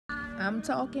I'm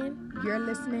talking, you're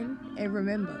listening, and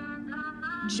remember,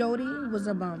 Jody was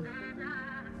a bum.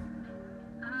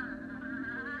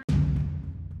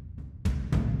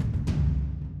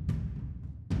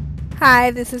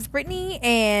 Hi, this is Brittany,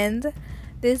 and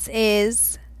this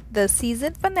is the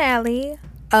season finale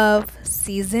of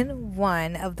season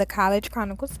 1 of the College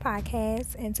Chronicles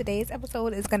podcast. And today's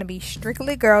episode is going to be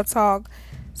strictly girl talk.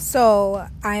 So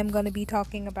I am going to be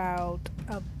talking about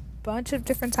a bunch of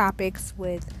different topics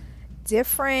with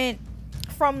different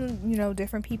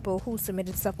different people who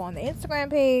submitted stuff on the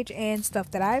Instagram page and stuff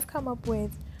that I've come up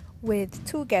with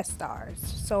 2 guest stars.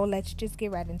 So let's just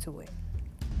get right into it.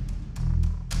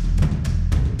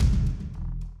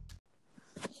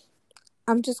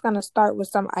 I'm just going to start with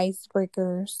some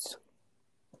icebreakers.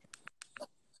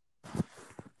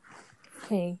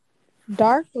 Okay.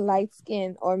 Dark, light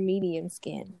skin, or medium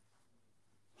skin?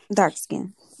 Dark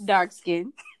skin. Dark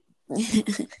skin.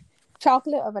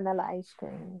 Chocolate or vanilla ice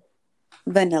cream?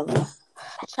 Vanilla.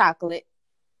 Chocolate.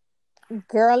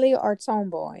 Girly or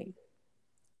tomboy?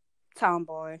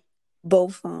 Tomboy.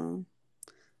 Both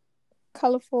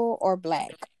Colorful or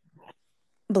black?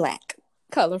 black.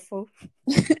 Colorful.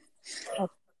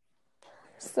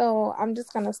 So I'm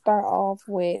just going to start off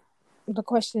with the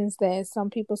questions that some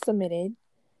people submitted.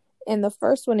 And the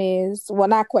first one is, well,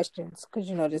 not questions, because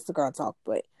this is a girl talk,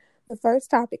 but the first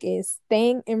topic is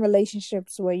staying in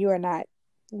relationships where you are not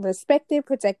respected,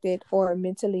 protected, or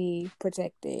mentally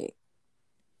protected.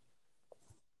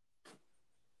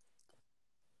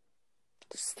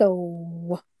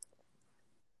 So,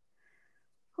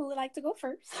 who would like to go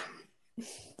first?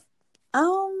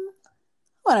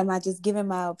 What am I just giving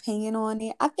my opinion on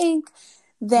it? I think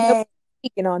that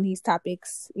speaking on these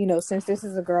topics, since this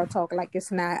is a girl talk, like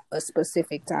it's not a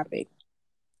specific topic.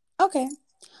 Okay.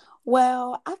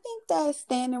 Well, I think that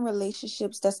staying in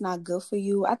relationships that's not good for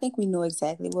you. I think we know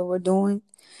exactly what we're doing.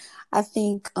 I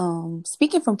think,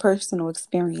 speaking from personal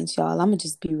experience, y'all, I'm gonna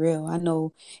just be real. I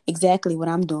know exactly what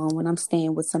I'm doing when I'm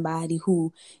staying with somebody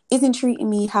who isn't treating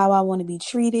me how I want to be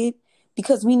treated,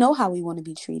 because we know how we want to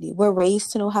be treated. We're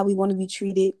raised to know how we want to be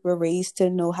treated. We're raised to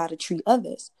know how to treat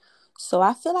others. So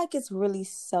I feel like it's really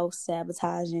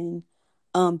self-sabotaging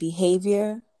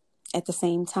behavior at the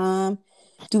same time.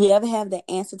 Do we ever have the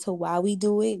answer to why we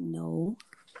do it? No.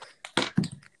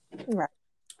 Right.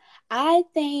 I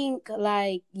think,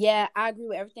 I agree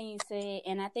with everything you said.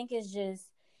 And I think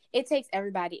it takes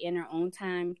everybody in their own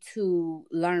time to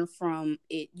learn from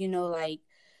it.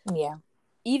 Yeah.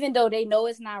 Even though they know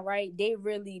it's not right, they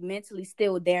really mentally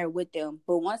still there with them.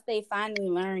 But once they finally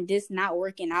learn this not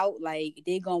working out,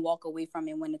 they're going to walk away from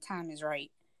it when the time is right.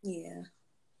 Yeah.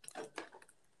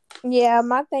 Yeah,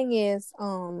 my thing is,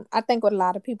 I think what a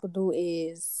lot of people do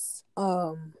is,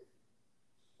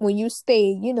 when you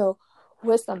stay,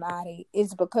 with somebody,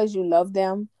 it's because you love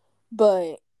them,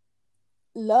 but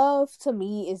love to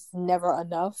me is never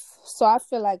enough. So I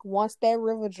feel like once that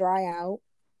river dry out,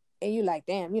 and you like,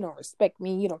 damn, you don't respect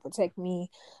me, you don't protect me,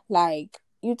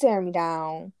 you tear me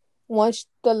down. Once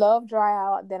the love dry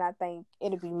out, then I think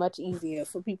it'll be much easier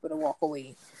for people to walk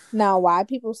away. Now, why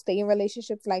people stay in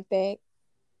relationships like that,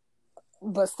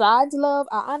 besides love,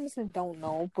 I honestly don't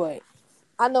know. But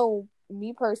I know,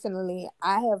 me personally,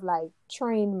 I have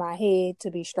trained my head to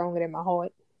be stronger than my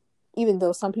heart. Even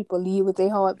though some people lead with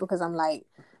their heart, because I'm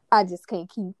I just can't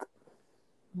keep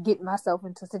getting myself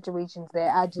into situations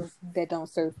that don't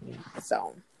serve me.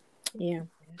 So, yeah.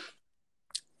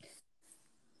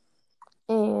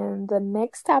 And the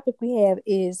next topic we have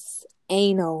is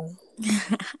anal.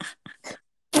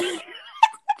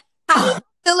 How do you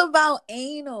feel about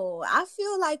anal? I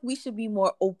feel like we should be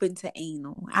more open to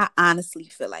anal. I honestly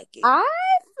feel like it. I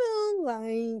feel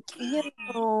like,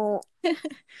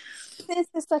 this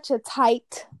is such a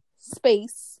tight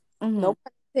space, no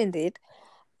pun intended.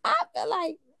 I feel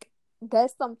like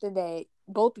that's something that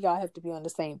both of y'all have to be on the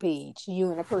same page.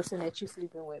 You and the person that you're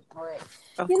sleeping with, correct?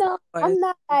 I'm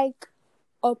not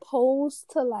opposed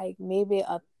to maybe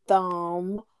a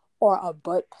thumb or a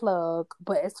butt plug,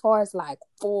 but as far as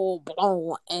full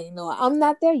blown anal, I'm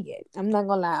not there yet. I'm not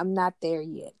gonna lie, I'm not there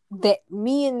yet.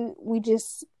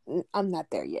 I'm not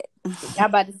there yet. I'm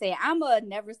about to say, I'm a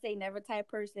never say never type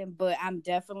person, but I'm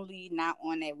definitely not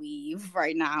on that weave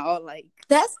right now.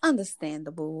 That's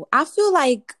understandable. I feel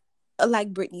like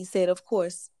Brittany said, of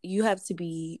course, you have to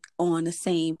be on the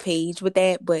same page with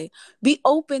that, but be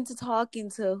open to talking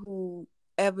to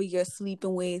whoever you're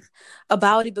sleeping with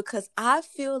about it, because I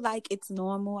feel like it's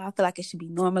normal. I feel like it should be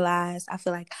normalized. I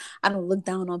feel like I don't look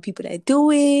down on people that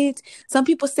do it. Some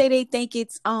people say they think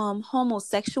it's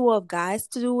homosexual of guys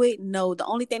to do it. No, the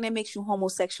only thing that makes you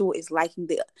homosexual is liking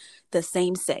the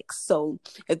same sex. So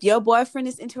if your boyfriend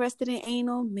is interested in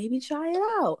anal, maybe try it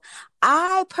out.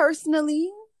 I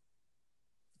personally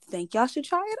think y'all should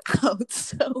try it out.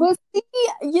 So But see,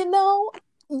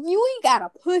 you ain't gotta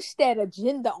push that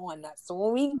agenda on us. So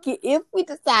when if we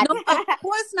decide, no,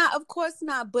 of course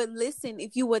not. But listen,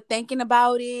 if you were thinking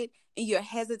about it and you're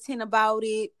hesitant about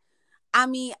it, I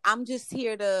mean, I'm just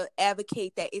here to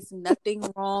advocate that it's nothing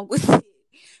wrong with it,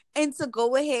 and to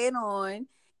go ahead on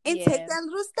and take Yeah. that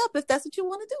little step if that's what you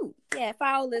want to do. Yeah, for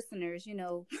our listeners,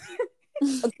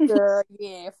 girl,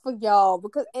 yeah, for y'all,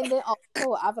 because and then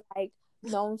also I've like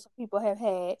known some people have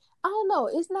had. I don't know.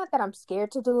 It's not that I'm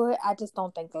scared to do it. I just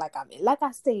don't think like I'm in. Like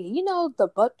I said, the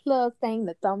butt plug thing,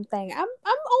 the thumb thing. I'm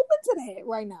open to that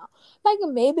right now. Like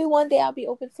maybe one day I'll be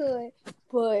open to it,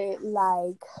 but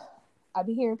like I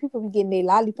be hearing people be getting their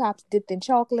lollipops dipped in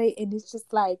chocolate, and it's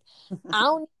just like I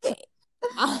don't need that.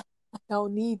 I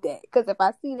don't need that, because if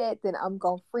I see that, then I'm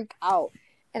gonna freak out.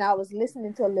 And I was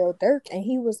listening to a Lil Durk, and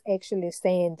he was actually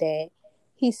saying that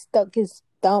he stuck his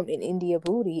thumb in India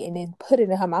booty and then put it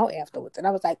in her mouth afterwards. And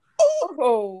I was like,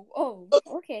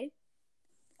 okay.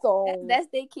 so That's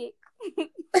their kick.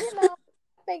 I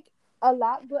think a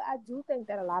lot, but I do think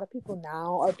that a lot of people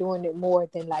now are doing it more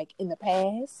than like in the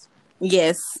past.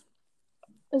 Yes.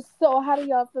 So how do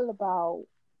y'all feel about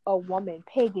a woman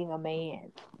pegging a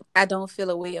man? I don't feel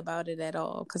a way about it at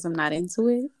all because I'm not into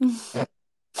it.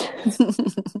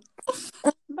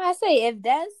 But I say, if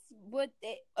that's what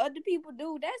other people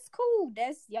do, that's cool.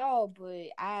 That's y'all, but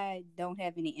I don't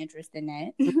have any interest in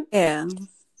that. Yeah.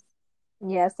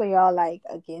 Yeah, so y'all like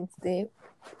against it?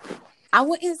 I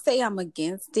wouldn't say I'm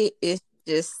against it. It's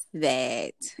just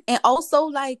that. And also,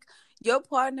 like, your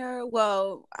partner,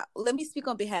 well, let me speak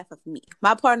on behalf of me.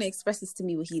 My partner expresses to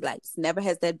me what he likes. Never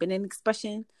has that been an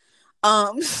expression.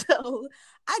 So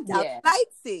I doubt Yeah. he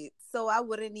likes it. So I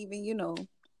wouldn't even,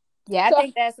 Yeah, I So-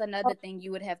 think that's another thing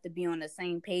you would have to be on the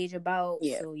same page about.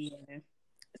 Yeah. So yeah.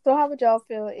 So how would y'all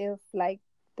feel if like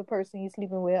the person you're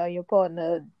sleeping with or your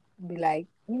partner be like,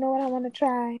 you know what I want to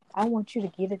try? I want you to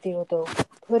get a dildo,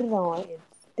 put it on, and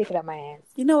stick it up my ass.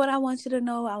 You know what I want you to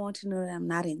know? I want you to know that I'm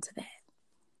not into that.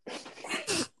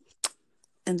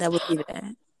 And that would be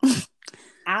that.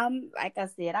 I'm like I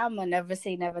said, I'm a never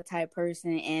say never type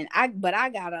person, but I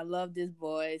gotta love this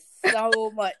boy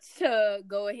so much to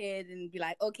go ahead and be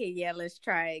like, okay, yeah, let's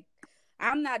try it.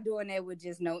 I'm not doing that with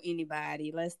just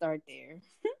anybody. Let's start there.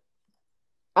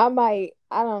 I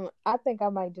think I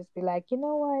might just be like, you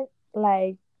know what?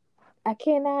 Like, I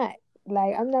cannot.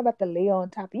 Like, I'm not about to lay on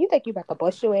top of you. Think you about to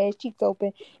bust your ass cheeks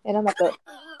open, and I'm about to.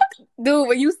 Dude,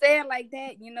 when you say it like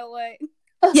that, you know what?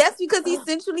 Yes, because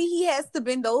essentially he has to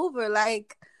bend over.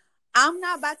 Like, I'm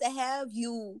not about to have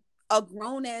you, a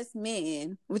grown ass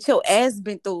man, with your ass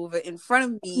bent over in front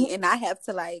of me, and I have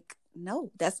to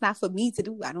no, that's not for me to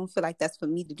do. I don't feel like that's for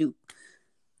me to do.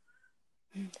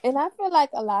 And I feel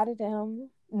like a lot of them,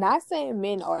 not saying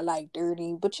men are like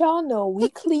dirty, but y'all know we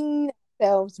clean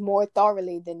ourselves more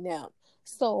thoroughly than them.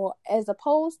 So as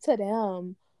opposed to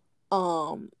them,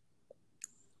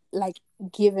 like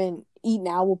eating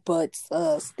our butts,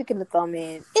 sticking the thumb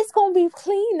in, it's gonna be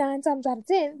clean 9 times out of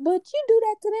 10. But you do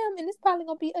that to them, and it's probably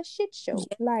gonna be a shit show.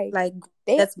 Yeah, Like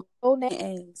that's so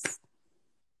ass.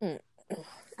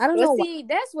 I don't know. See,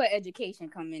 that's where education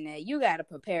come in at. You got to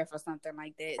prepare for something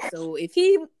like that. So if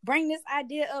he bring this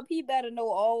idea up, he better know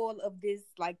all of this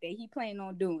like that he planning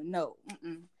on doing. No,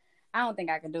 I don't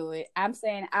think I can do it. I'm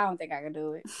saying I don't think I can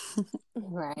do it.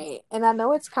 Right. And I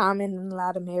know it's common in a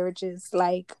lot of marriages,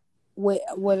 like with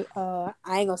I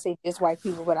ain't gonna say just white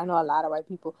people, but I know a lot of white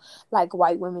people, like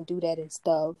white women do that and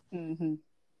stuff. Mm-hmm.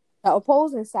 The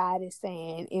opposing side is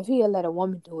saying if he'll let a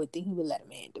woman do it, then he would let a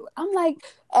man do it. I'm like,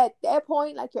 at that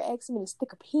point, like you're asking me to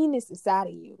stick a penis inside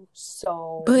of you.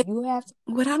 So But you have to.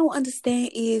 what I don't understand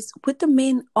is what the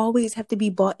men always have to be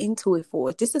bought into it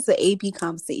for. This is an AB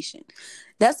conversation.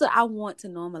 That's what I want to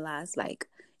normalize. Like,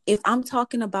 if I'm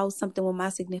talking about something with my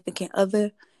significant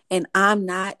other and I'm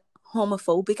not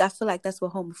homophobic, I feel like that's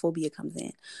where homophobia comes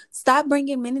in. Stop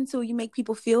bringing men into it. You make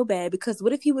people feel bad, because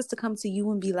what if he was to come to you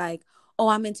and be like, oh,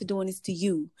 I'm into doing this to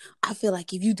you. I feel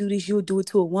like if you do this, you'll do it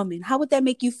to a woman. How would that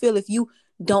make you feel if you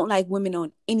don't like women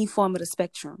on any form of the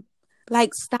spectrum?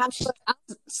 Like, stop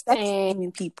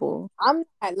shaming people. I'm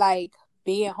not like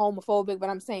being homophobic, but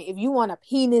I'm saying if you want a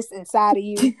penis inside of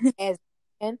you as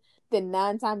a man, then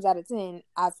 9 times out of 10,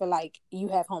 I feel like you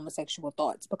have homosexual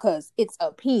thoughts because it's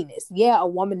a penis. Yeah, a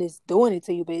woman is doing it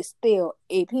to you, but it's still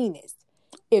a penis.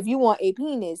 If you want a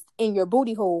penis in your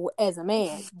booty hole as a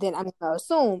man, then I'm going to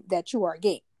assume that you are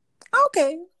gay.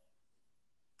 Okay.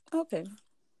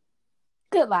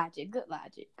 Good logic.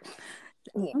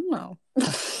 Yeah. No.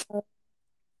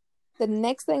 The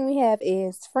next thing we have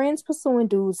is friends pursuing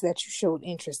dudes that you showed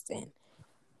interest in.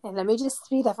 And let me just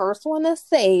be the first one to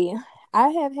say, I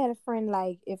have had a friend,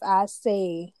 like, if I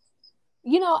say,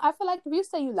 I feel like if you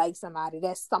say you like somebody,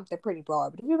 that's something pretty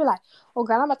broad. But if you be like, oh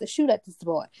God, I'm about to shoot at this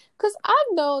boy. Because I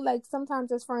know, like,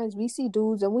 sometimes as friends, we see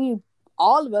dudes and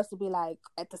all of us will be like,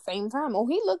 at the same time, oh,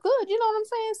 he look good. You know what I'm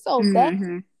saying? So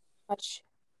that's much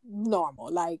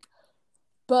normal. Like,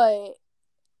 but...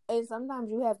 And sometimes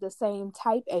you have the same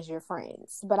type as your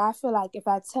friends. But I feel like if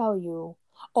I tell you,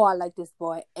 oh, I like this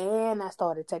boy, and I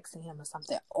started texting him or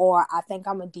something, or I think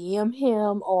I'm going to DM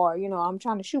him, or, I'm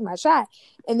trying to shoot my shot,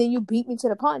 and then you beat me to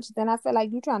the punch, then I feel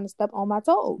like you're trying to step on my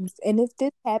toes. And if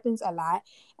this happens a lot,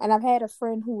 and I've had a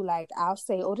friend who, like, I'll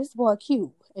say, oh, this boy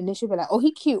cute. And then she'll be like, oh,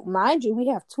 he cute. Mind you, we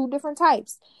have 2 different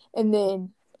types. And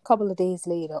then a couple of days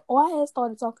later, oh, I had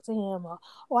started talking to him, or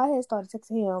oh, I had started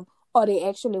texting him. Or they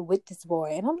actually with this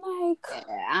boy, and I'm like,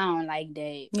 I don't like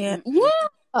that. Yeah.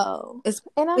 Oh,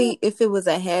 especially if it was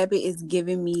a habit, it's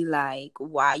giving me like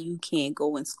why you can't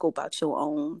go and scope out your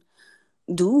own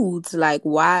dudes. Like,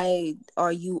 why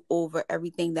are you over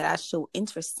everything that I show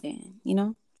interest in?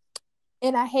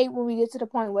 And I hate when we get to the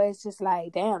point where it's just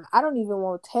like, damn, I don't even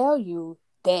want to tell you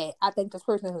that I think this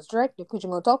person is attractive because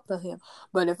you're gonna talk to him.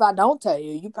 But if I don't tell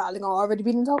you, you probably gonna already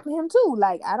be talking to him too.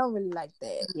 Like, I don't really like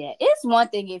that. Yeah, it's one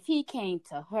thing if he came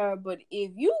to her, but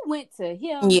if you went to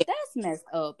him, that's messed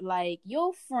up. Like,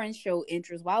 your friend show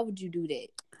interest. Why would you do that?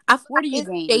 What are you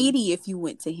gaining? Shady if you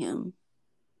went to him.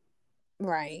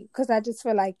 Right. Because I just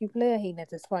feel like you player hating at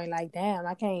this point. Like, damn,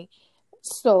 I can't.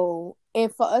 So,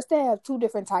 and for us to have 2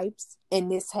 different types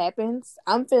and this happens,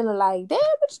 I'm feeling like, damn,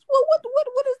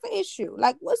 what is the issue?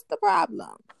 Like, what's the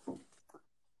problem?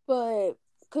 But,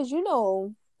 because,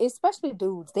 especially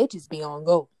dudes, they just be on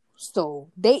go. So,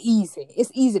 they easy.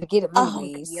 It's easy to get them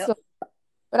anyways. Yep. So,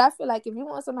 but I feel like if you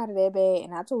want somebody that bad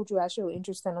and I told you I showed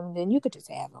interest in them, then you could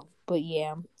just have them. But,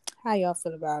 yeah, how y'all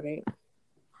feel about it?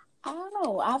 I don't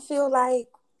know. I feel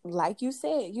like you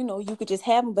said, you could just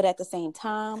have them, but at the same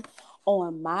time,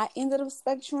 on my end of the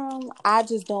spectrum, I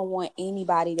just don't want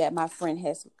anybody that my friend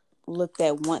has looked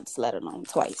at once, let alone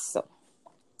twice. So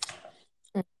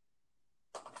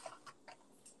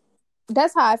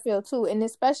that's how I feel too, and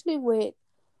especially with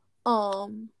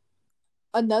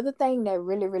another thing that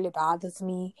really, really bothers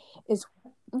me is,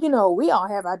 we all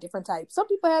have our different types. Some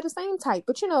people have the same type,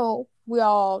 but we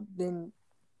all then.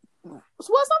 Well,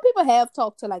 some people have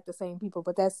talked to like the same people,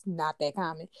 but that's not that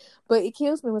common. But it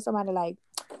kills me when somebody like,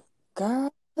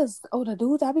 girl, the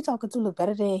dudes I be talking to look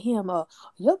better than him, or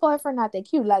your boyfriend not that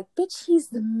cute. Like, bitch, he's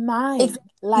mine.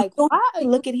 Like, you don't why have to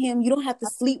look at him. You don't have to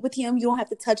sleep with him. You don't have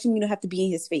to touch him. You don't have to be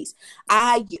in his face.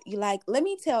 Let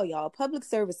me tell y'all, public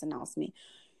service announcement.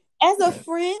 As a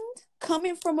friend,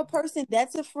 coming from a person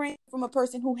that's a friend from a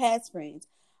person who has friends,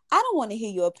 I don't want to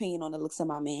hear your opinion on the looks of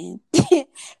my man.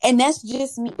 And that's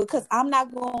just me, because I'm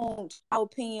not going to have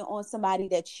opinion on somebody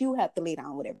that you have to lay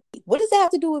down with everybody. What does that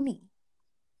have to do with me?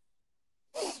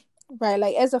 Right,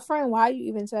 like as a friend, why are you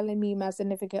even telling me my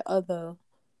significant other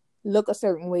look a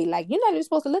certain way? Like, you're not even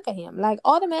supposed to look at him. Like,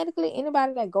 automatically,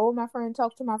 anybody that go with my friend,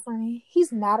 talk to my friend,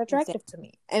 he's not attractive to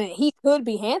me. And he could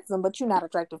be handsome, but you're not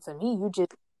attractive to me.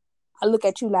 I look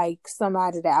at you like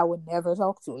somebody that I would never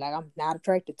talk to. Like, I'm not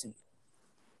attracted to you.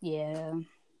 Yeah.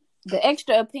 The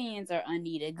extra opinions are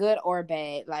unneeded, good or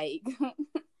bad. Like, yeah, like,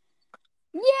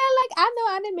 I know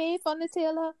I done made fun of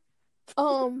Taylor.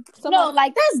 No,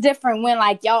 like, that's different when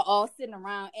like y'all all sitting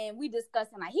around and we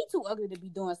discussing like he too ugly to be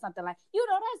doing something, like,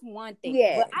 that's one thing.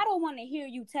 Yeah. But I don't want to hear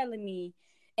you telling me,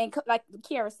 and like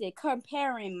Kierra said,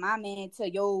 comparing my man to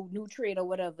your new trade or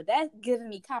whatever. That's giving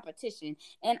me competition,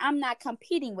 and I'm not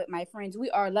competing with my friends. We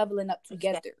are leveling up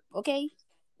together. Okay.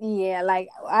 Yeah, like,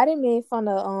 I didn't make fun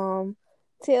of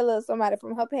Taylor, somebody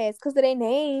from her past, because of their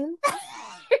name.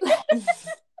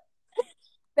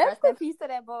 That's a piece of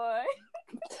that boy.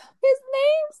 His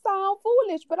name sound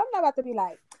foolish, but I'm not about to be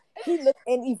like, he look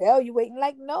and evaluating.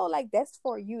 Like, no, like, that's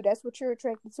for you. That's what you're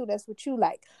attracted to. That's what you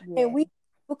like. Yeah. And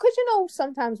because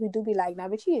sometimes we do be like, nah,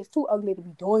 but she is too ugly to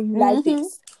be doing you like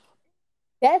this.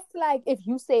 That's like if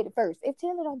you said it first. If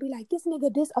Taylor don't be like, this nigga,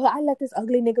 I let this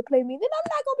ugly nigga play me, then I'm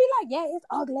not gonna be like, yeah, it's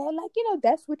ugly. Like,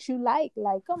 that's what you like.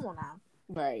 Like, come on now.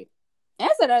 Right.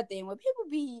 That's another thing. When people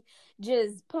be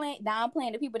just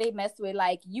downplaying the people they mess with,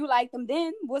 like, you like them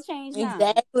then, we'll change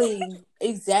now.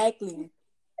 Exactly.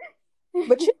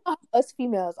 But you know how us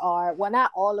females are. Well,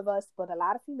 not all of us, but a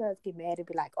lot of females get mad and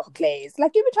be like, "Oh, Glaze."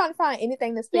 Like you be trying to find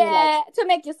anything to say, like to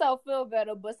make yourself feel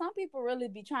better. But some people really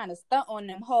be trying to stunt on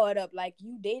them hard up, like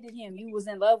you dated him, you was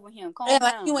in love with him. Calm like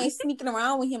down. you ain't sneaking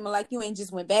around with him, or like you ain't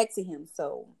just went back to him.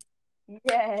 So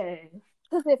yeah.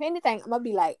 Because if anything, I'm gonna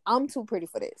be like, I'm too pretty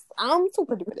for this. I'm too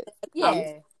pretty for this.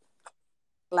 Yeah.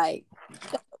 Like,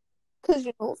 because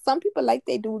you know, some people like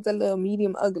they dudes a little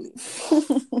medium ugly.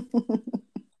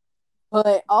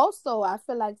 But also, I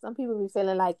feel like some people be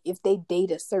feeling like if they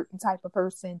date a certain type of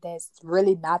person that's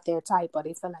really not their type, or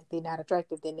they feel like they're not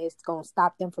attractive, then it's gonna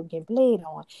stop them from getting played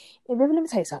on. And baby, let me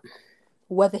tell you something.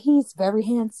 Whether he's very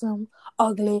handsome,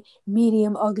 ugly,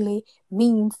 medium ugly,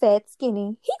 mean, fat,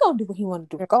 skinny, he gonna do what he want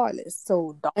to do regardless.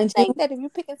 So don't think that if you're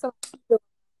picking some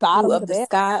bottom of the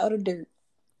sky or the dirt,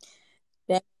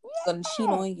 that's gonna cheat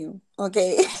on you.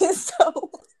 Okay,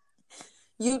 so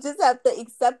you just have to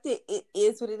accept it. It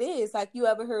is what it is. Like, you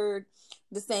ever heard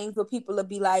the sayings where people will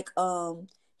be like,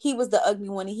 he was the ugly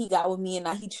one and he got with me and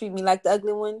now he treat me like the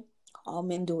ugly one? All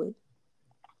men do it.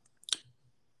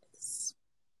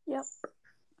 Yep.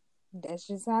 That's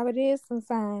just how it is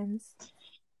sometimes.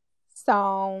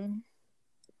 So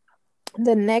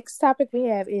the next topic we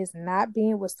have is not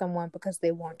being with someone because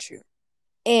they want you.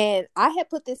 And I had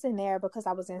put this in there because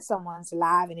I was in someone's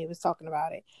live and it was talking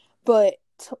about it. But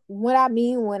what I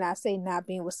mean when I say not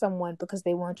being with someone because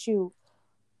they want you,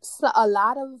 so a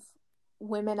lot of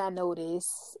women I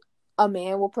notice, a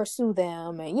man will pursue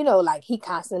them and, you know, like he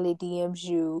constantly DMs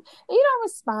you and you don't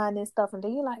respond and stuff. And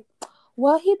then you're like,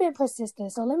 well, he been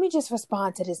persistent, so let me just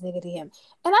respond to this nigga DM. And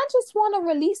I just want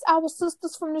to release our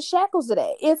sisters from the shackles of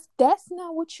that. If that's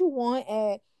not what you want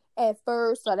at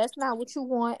first, or that's not what you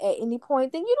want at any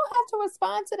point, then you don't have to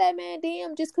respond to that man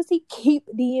DM just because he keep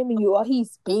DMing you or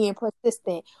he's being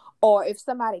persistent. Or if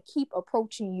somebody keep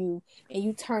approaching you and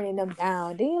you turning them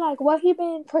down, then you're like, well, he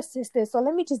been persistent, so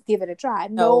let me just give it a try.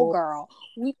 No, girl.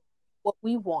 What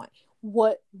we want.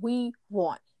 What we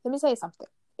want. Let me say something.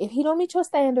 If he don't meet your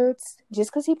standards, just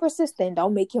because he persistent,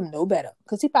 don't make him no better.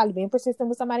 Because he probably been persistent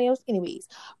with somebody else anyways.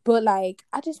 But, like,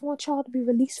 I just want y'all to be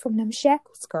released from them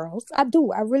shackles, girls. I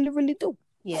do. I really, really do.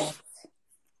 Yes.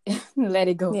 Let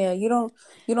it go. Yeah, you don't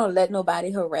let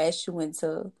nobody harass you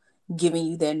into giving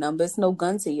you their number. It's no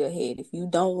gun to your head. If you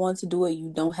don't want to do it, you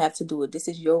don't have to do it. This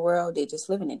is your world. They're just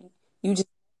living in it. You just...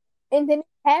 And then it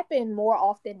happen more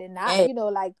often than not. You know,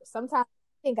 like, sometimes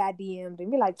I think I DM'd and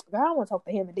be like, girl, I want to talk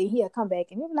to him. And then he'll come back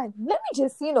and he'll be like, let me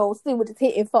just, you know, see what it's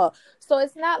hitting for. So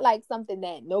it's not like something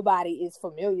that nobody is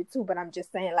familiar to, but I'm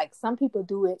just saying, like, some people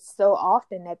do it so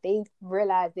often that they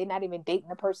realize they're not even dating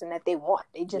the person that they want.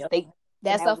 They just date.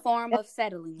 That's a form of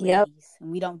settling, ladies.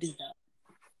 And we don't do that.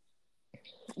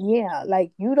 Yeah,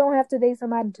 like, you don't have to date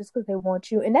somebody just because they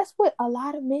want you. And that's what a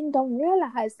lot of men don't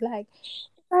realize. Like,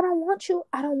 I don't want you.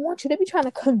 I don't want you. They be trying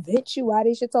to convince you why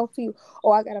they should talk to you.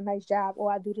 Oh, I got a nice job. Oh,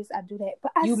 I do this. I do that.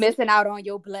 But you missing out on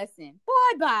your blessing.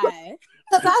 Boy, bye.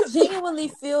 Because I genuinely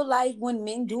feel like when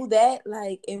men do that,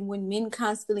 like, and when men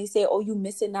constantly say, oh, you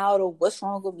missing out, or what's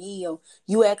wrong with me, or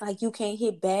you act like you can't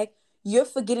hit back, you're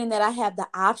forgetting that I have the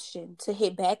option to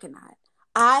hit back or not.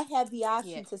 I have the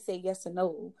option to say yes or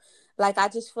no. Like, I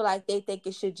just feel like they think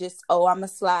it should just, oh, I'm going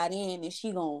to slide in and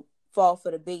she going to fall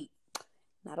for the bait.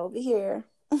 Not over here.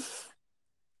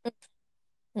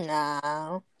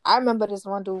 Nah. I remember this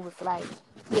one dude was like,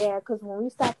 yeah, because when we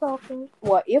stop talking,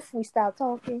 well, if we stop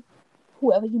talking,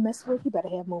 whoever you mess with, he better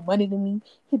have more money than me.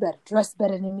 He better dress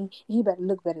better than me. He better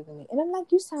look better than me. And I'm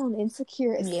like, you sound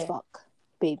insecure as fuck,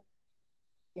 baby.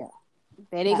 Yeah.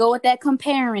 There they go with that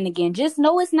comparing again. Just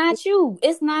know it's not you.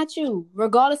 It's not you.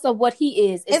 Regardless of what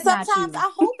he is, it's not you. And sometimes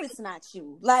I hope it's not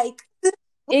you. Like,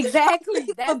 exactly.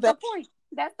 That's the point.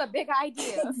 That's the big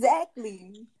idea.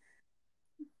 Exactly.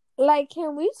 Like,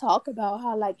 can we talk about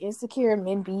how, like, insecure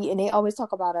men be, and they always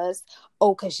talk about us,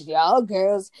 oh, because y'all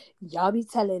girls, y'all be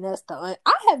telling us to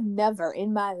I have never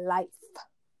in my life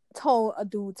told a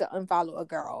dude to unfollow a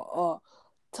girl, or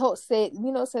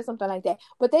said something like that.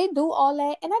 But they do all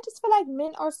that, and I just feel like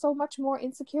men are so much more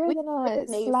insecure than us.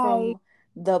 Like, from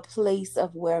the place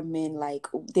of where men, like,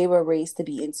 they were raised to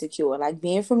be insecure. Like,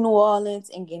 being from New Orleans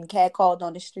and getting catcalled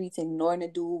on the streets and ignoring a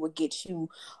dude would get you,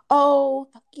 oh,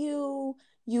 fuck you.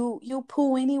 You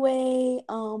poo anyway,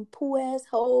 poo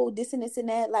asshole, this and this and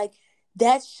that. Like,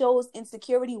 that shows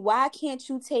insecurity. Why can't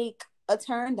you take a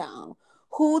turn down?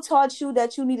 Who taught you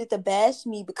that you needed to bash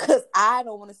me because I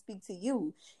don't want to speak to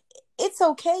you? It's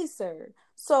okay, sir.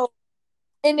 So,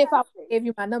 and if I gave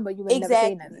you my number, you would never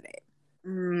say none of that.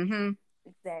 Mm-hmm.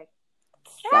 Exactly.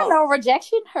 I So know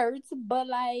rejection hurts, but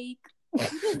like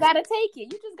you just gotta take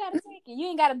it. You just gotta take it. You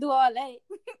ain't gotta do all that.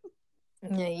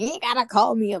 yeah, you ain't gotta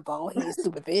call me a bald head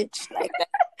stupid bitch like that.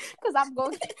 Cause I'm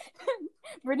going.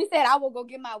 Brittany said I will go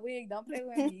get my wig. Don't play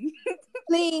with me.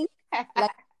 Please,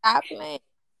 like, stop playing.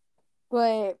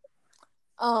 But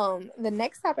the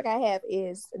next topic I have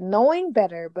is knowing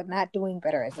better but not doing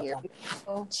better as here.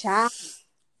 Oh, child.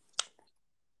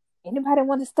 Anybody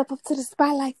want to step up to the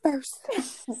spotlight first?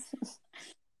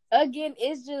 Again,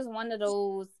 it's just one of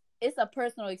those. It's a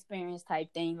personal experience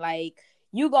type thing. Like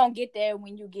you gonna get there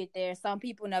when you get there. Some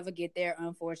people never get there,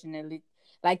 unfortunately.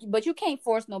 Like, but you can't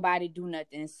force nobody to do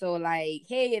nothing. So, like,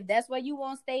 hey, if that's where you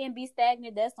want to stay and be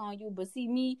stagnant, that's on you. But see,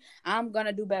 me, I'm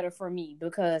gonna do better for me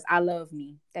because I love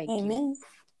me. Thank you. Amen.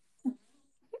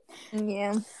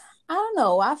 Yeah. I don't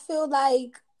know. I feel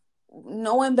like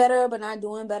knowing better but not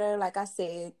doing better, like I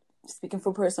said, speaking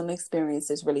from personal experience,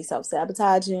 is really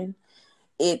self-sabotaging.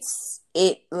 It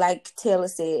like Taylor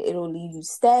said, it'll leave you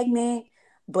stagnant,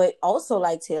 but also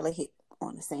like Taylor hit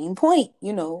on the same point,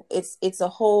 it's a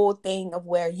whole thing of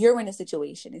where you're in a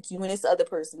situation, it's you and this other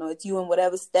person, or it's you in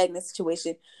whatever stagnant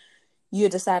situation you're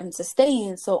deciding to stay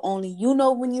in. So only you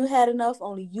know when you had enough,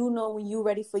 only you know when you're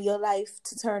ready for your life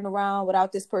to turn around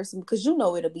without this person, because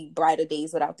it'll be brighter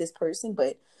days without this person.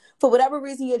 But for whatever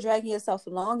reason you're dragging yourself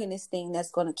along in this thing that's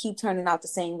going to keep turning out the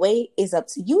same way, is up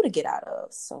to you to get out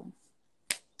of. So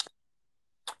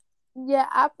Yeah,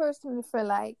 I personally feel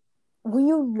like when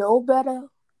you know better,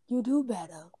 you do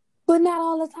better. But not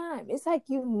all the time. It's like,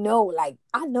 like,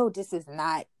 I know this is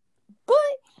not, but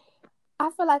I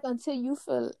feel like until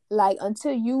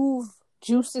you've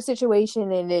juiced the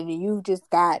situation and then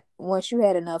once you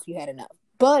had enough, you had enough.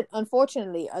 But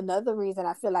unfortunately, another reason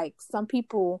I feel like some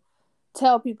people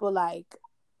tell people, like,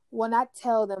 well, not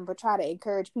tell them, but try to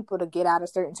encourage people to get out of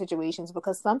certain situations,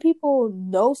 because some people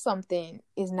know something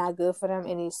is not good for them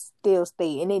and they still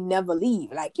stay and they never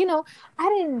leave. Like, I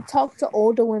didn't talk to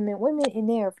older women in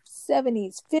their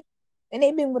 70s, 50s, and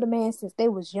they've been with a man since they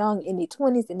was young, in their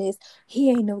 20s, and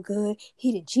he ain't no good.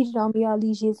 He done cheated on me all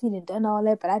these years. He done all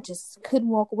that, but I just couldn't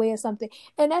walk away or something.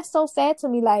 And that's so sad to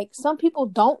me. Like, some people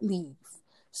don't leave.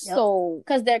 Yep. So,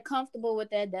 because they're comfortable with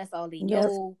that. That's all they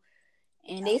know.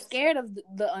 And they scared of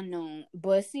the unknown.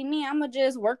 But see me, I'ma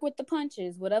just work with the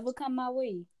punches. Whatever come my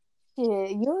way. Yeah,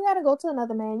 you don't gotta go to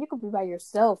another man. You can be by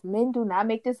yourself. Men do not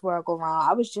make this world go round.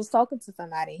 I was just talking to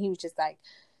somebody. He was just like,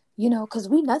 because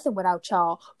we nothing without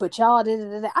y'all. But y'all, da, da,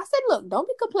 da, da. I said, look, don't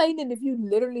be complaining if you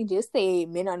literally just say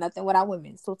men are nothing without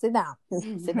women. So sit down.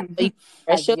 Sit down.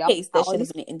 that's your y'all, case. That should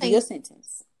have been the end of your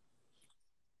sentence.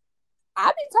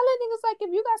 I've been telling niggas, like,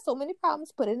 if you got so many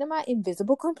problems, put it in my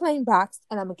invisible complaint box,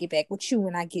 and I'm gonna get back with you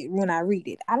when I read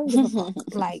it. I don't give a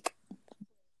fuck. Like,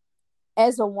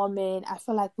 as a woman, I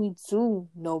feel like we do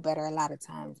know better a lot of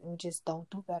times, and we just don't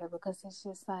do better because it's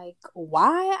just like,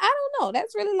 why? I don't know.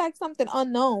 That's really like something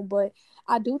unknown. But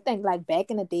I do think, like,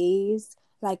 back in the days,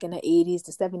 like in the 80s,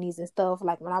 the 70s and stuff,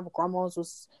 like when our grandmas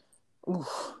was,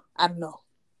 I don't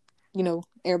know.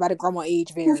 Everybody grandma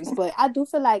age varies, but I do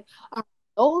feel like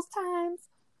those times,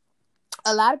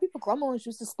 a lot of people, grandmas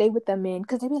used to stay with them men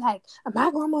because they be like, my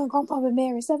grandma and grandpa been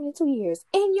married 72 years,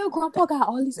 and your grandpa got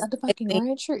all these other fucking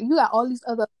grandchildren. You got all these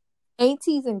other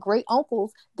aunties and great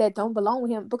uncles that don't belong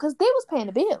with him, because they was paying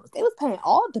the bills. They was paying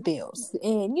all the bills.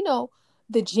 And,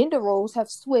 the gender roles have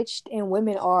switched, and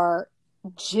women are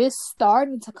just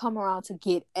starting to come around to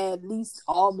get at least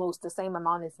almost the same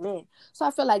amount as men. So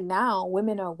I feel like now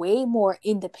women are way more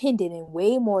independent and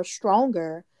way more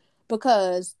stronger,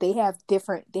 because they have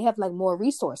like more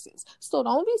resources. So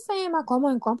don't be saying my grandma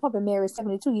and grandpa been married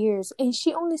 72 years and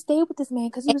she only stayed with this man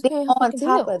because he was paying her fucking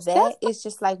bills. On top of that, it's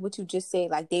just like what you just said,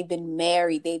 like they've been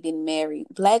married.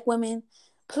 Black women,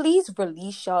 please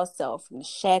release yourself from the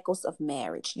shackles of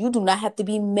marriage. You do not have to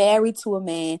be married to a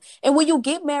man. And when you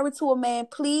get married to a man,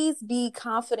 please be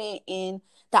confident in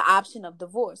the option of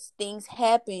divorce. Things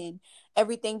happen.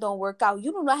 Everything don't work out.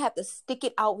 You do not have to stick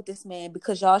it out with this man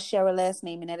because y'all share a last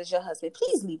name and that is your husband.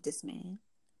 Please leave this man.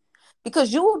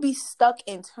 Because you will be stuck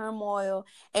in turmoil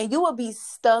and you will be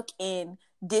stuck in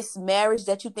this marriage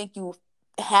that you think you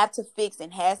have to fix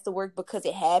and has to work because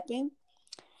it happened.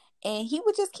 And he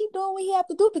would just keep doing what he have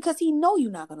to do because he know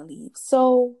you're not going to leave.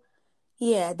 So,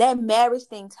 yeah, that marriage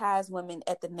thing ties women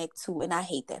at the neck too. And I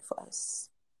hate that for us.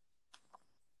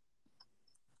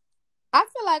 I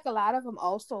feel like a lot of them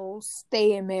also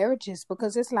stay in marriages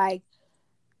because it's like,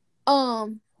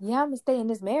 I'm going to stay in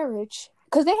this marriage.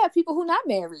 Because they have people who not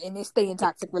married and they stay in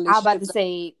toxic relationships. I was about to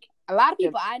say, a lot of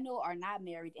people I know are not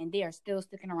married and they are still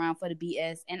sticking around for the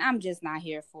BS. And I'm just not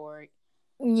here for it.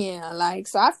 Yeah, like,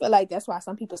 so I feel like that's why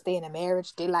some people stay in a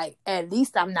marriage. They like, at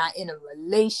least I'm not in a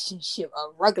relationship,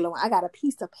 a regular one. I got a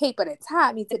piece of paper that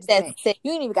tied me to this That's man. it.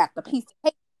 You ain't even got the piece of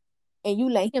paper, and you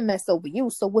let him mess over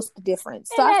you. So what's the difference?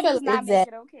 So And I that feel does like not make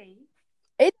it okay.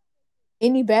 it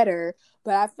any better,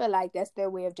 but I feel like that's their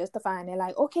way of justifying it.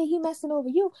 Like, okay, he messing over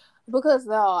you because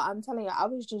I'm telling you, I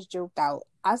was just joked out.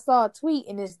 I saw a tweet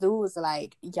and this dude was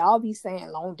like, "Y'all be saying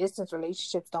long distance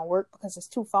relationships don't work because it's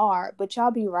too far, but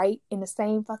y'all be right in the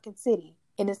same fucking city,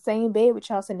 in the same bed with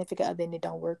y'all significant other, and it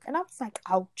don't work." And I was like,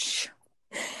 "Ouch!"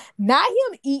 Not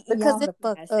him eating Because y'all it, the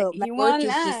fuck I say up. Like, he work won't is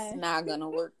just lie. not gonna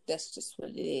work. That's just what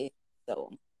it is.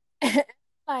 So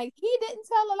like he didn't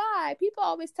tell a lie. People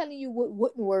always telling you what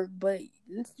wouldn't work, but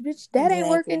bitch, that ain't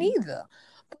working exactly. either.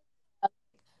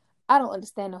 I don't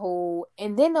understand the whole,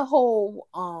 and then the whole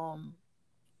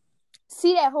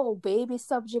see that whole baby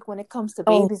subject when it comes to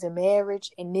Oh, babies and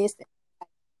marriage and this,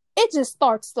 it just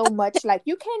starts so much. Like,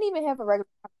 you can't even have a regular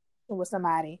conversation with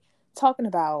somebody talking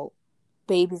about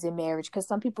babies and marriage, because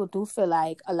some people do feel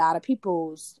like a lot of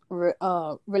people's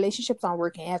relationships aren't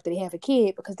working after they have a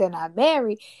kid because they're not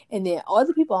married, and then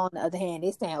other people on the other hand,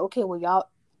 they saying, okay, well, y'all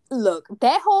look,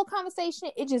 that whole conversation,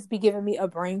 it just be giving me a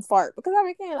brain fart, because I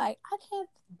became like, I can't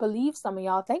believe some of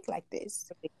y'all think like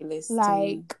this. ridiculous to me.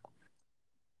 Like,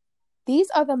 these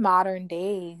are the modern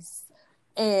days,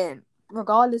 and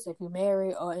regardless if you're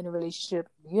married or in a relationship,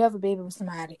 you have a baby with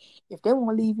somebody, if they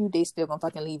want to leave you, they still gonna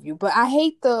fucking leave you. But I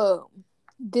hate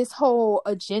this whole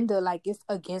agenda, like it's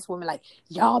against women, like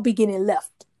y'all be getting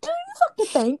left. Do you fucking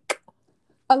think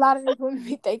a lot of these women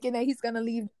be thinking that he's gonna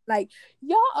leave? Like,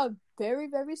 y'all are very,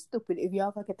 very stupid if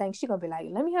y'all fucking think she gonna be like,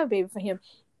 let me have a baby for him,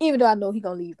 even though I know he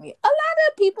gonna leave me. A lot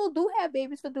of people do have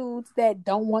babies for dudes that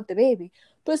don't want the baby,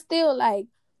 but still, like,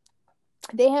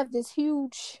 they have this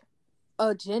huge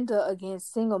agenda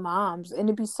against single moms, and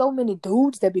it'd be so many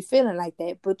dudes that be feeling like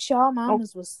that, but y'all Oh,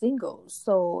 mamas was single,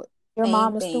 so your Same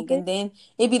mom was thing. stupid. And then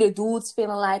it be the dudes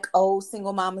feeling like, oh,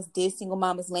 single mamas this, single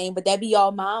mamas lame. But that be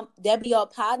y'all mom, that be y'all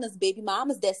partners, baby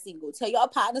mamas that single. Tell y'all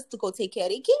partners to go take care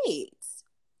of their kids.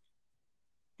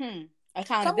 Come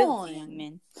accountability, young on.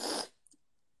 men.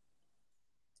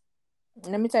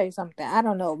 Let me tell you something. I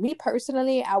don't know. Me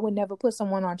personally, I would never put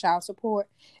someone on child support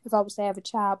if I was to have a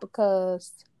child,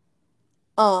 because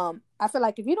I feel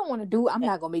like if you don't want to do, I'm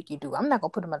not gonna make you do. I'm not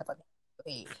gonna put a motherfucking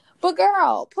head. But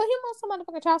girl, put him on some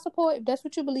motherfucking child support if that's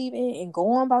what you believe in, and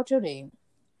go on about your day.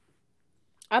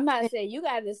 I'm not saying you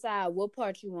gotta decide what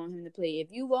part you want him to play.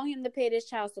 If you want him to pay this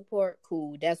child support,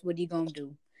 cool. That's what he gonna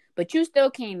do. But you still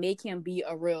can't make him be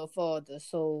a real father.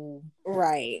 So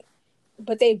Right.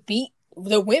 But they beat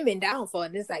the women down for it.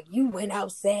 And it's like, you went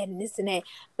outside and this and that.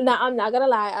 Now, I'm not gonna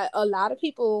lie. A lot of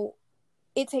people,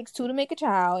 it takes two to make a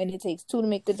child, and it takes two to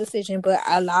make the decision. But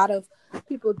a lot of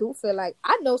people do feel like,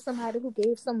 I know somebody who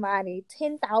gave somebody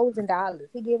 $10,000.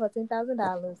 He gave her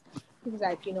 $10,000. He was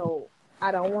like,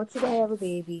 I don't want you to have a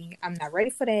baby. I'm not ready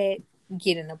for that.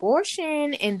 Get an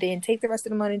abortion and then take the rest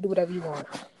of the money and do whatever you want.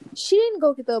 She didn't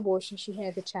go get the abortion. She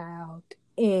had the child,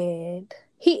 and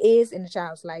he is in the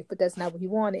child's life, but that's not what he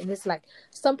wanted. And it's like,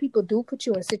 some people do put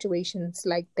you in situations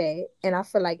like that, and I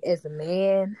feel like as a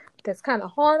man, that's kind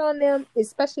of hard on them,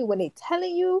 especially when they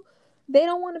telling you they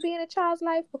don't want to be in a child's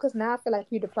life, because now I feel like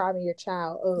you're depriving your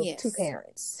child of two Yes.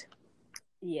 parents,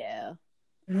 yeah.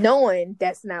 knowing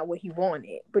that's not what he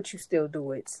wanted, but you still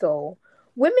do it. So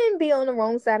women be on the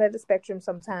wrong side of the spectrum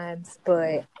sometimes,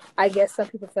 but I guess some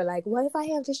people feel like, well, if I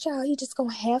have this child, he just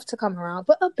gonna have to come around.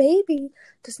 But a baby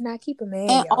does not keep a man,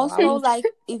 And y'all. I also, want like,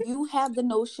 if you have the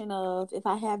notion of, if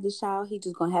I have this child, he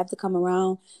just gonna have to come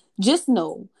around, just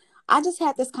know, I just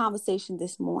had this conversation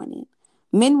this morning.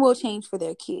 Men will change for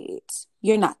their kids.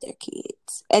 You're not their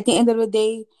kids. At the end of the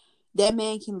day, that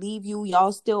man can leave you.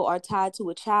 Y'all still are tied to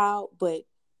a child, but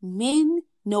men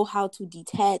know how to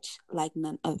detach like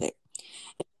none other.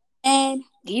 And,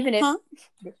 Even if huh?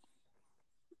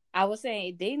 I was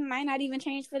saying they might not even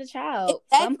change for the child.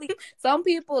 Some Exactly. some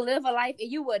people live a life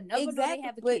and you would never know they Exactly.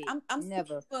 have a But kid. I'm speaking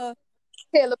Never. for to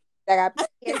tell them that I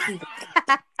I'm PTSD.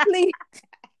 Please.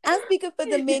 I'm speaking for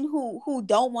the men who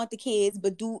don't want the kids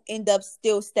but do end up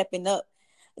still stepping up.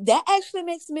 That actually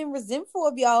makes men resentful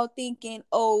of y'all thinking,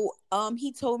 oh,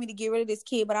 he told me to get rid of this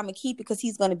kid, but I'm gonna keep it because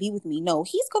he's gonna be with me. No,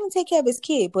 he's gonna take care of his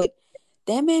kid, but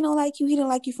that man don't like you. He didn't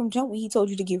like you from jump when he told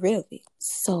you to get rid of it.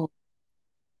 So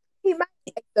He might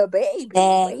like the baby,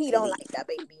 but he don't exactly. like the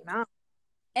baby mom.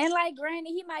 And like granted,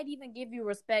 he might even give you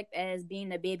respect as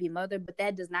being a baby mother, but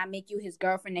that does not make you his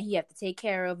girlfriend that he have to take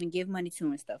care of and give money to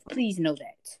and stuff. Please know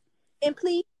that. And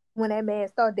please when that man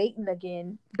start dating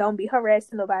again, don't be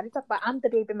harassing nobody. Talk about I'm the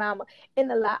baby mama.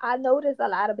 And I notice a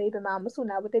lot of baby mamas who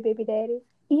not with their baby daddies,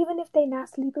 even if they not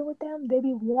sleeping with them, they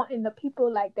be wanting the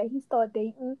people like that he start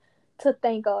dating to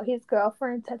think his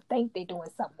girlfriend to think they doing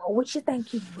something. Or what you think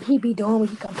he be doing when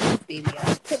he comes to his baby?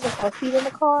 Putting his feet in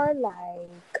the car,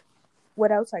 like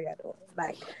what else are y'all doing?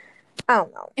 Like I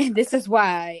don't know. And this is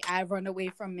why I run away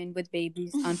from men with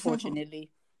babies, unfortunately.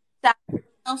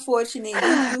 Unfortunately,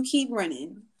 you keep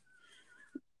running.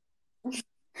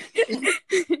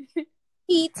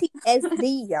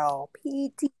 PTSD, y'all.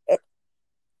 PTSD.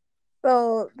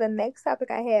 So the next topic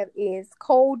I have is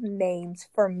code names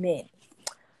for men.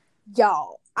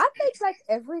 Y'all, I think like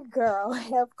every girl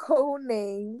have code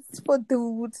names for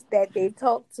dudes that they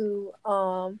talk to.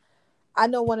 I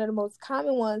know one of the most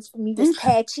common ones for me was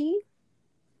Patchy.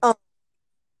 I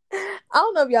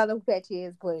don't know if y'all know who Patchy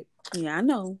is, but yeah, I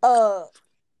know.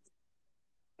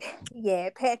 Yeah,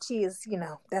 Patchy is,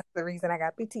 that's the reason I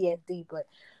got PTSD. But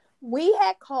we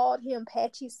had called him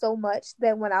Patchy so much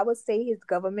that when I would say his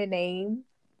government name,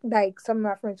 like some of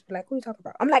my friends were like, "Who you talking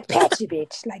about?" I'm like, "Patchy,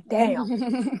 bitch!" Like,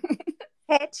 damn,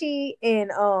 Patchy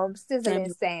and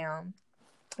Sizzling Sam.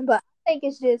 But I think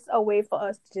it's just a way for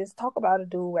us to just talk about a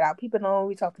dude without people knowing what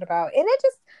we're talking about, and it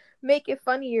just make it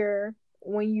funnier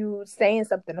when you saying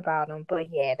something about him.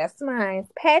 But yeah, that's mine.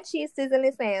 Patchy,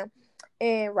 Sizzling Sam.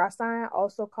 And Rasan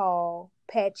also called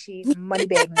Patchy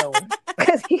Moneybag No,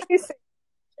 because he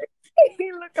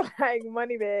looked like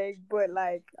Moneybag, but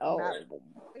like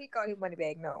he called him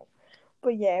Moneybag No.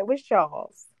 But yeah, what's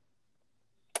y'all's?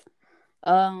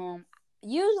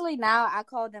 Usually now I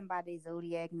call them by their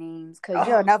zodiac names because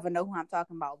you'll never know who I'm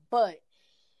talking about. But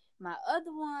my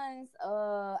other ones,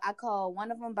 I call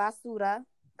one of them Basura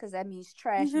because that means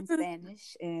trash in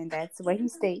Spanish, and that's where he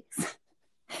stays.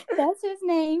 That's his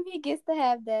name. He gets to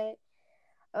have that.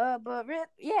 But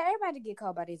everybody get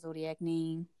called by their zodiac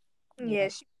name. Yeah,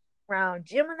 she around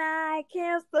Gemini,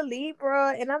 Cancer,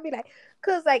 Libra, and I'll be like,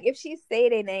 cause like if she say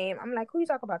their name, I'm like, who you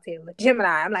talking about, Taylor?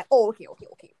 Gemini. I'm like, oh,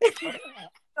 okay.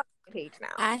 Page now.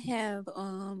 I have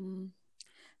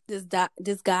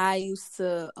this guy I used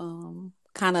to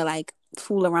kind of like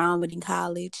fool around with in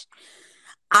college.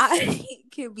 I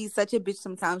can be such a bitch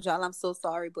sometimes, y'all. I'm so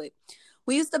sorry, but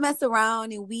we used to mess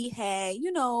around and we had,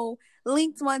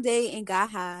 linked one day and got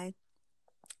high.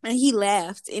 And he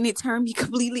laughed and it turned me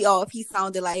completely off. He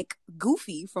sounded like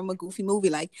Goofy from a Goofy movie,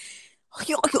 like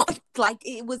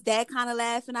it was that kind of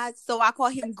laugh. And I call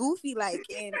him Goofy, like,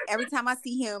 and every time I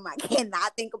see him, I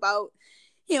cannot think about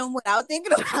him without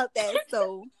thinking about that.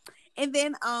 So, and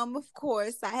then, of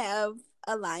course, I have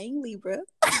a lying Libra,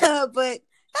 but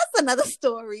that's another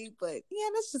story. But yeah,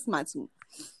 that's just my two.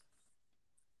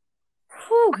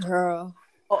 Oh, girl.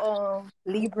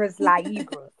 Libras lie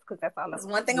Libras, because that's all. That's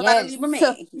one thing about a Libra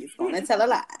man. He's gonna tell a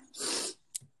lie.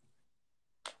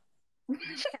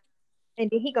 And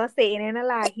then he gonna say it ain't a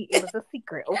lie. It was a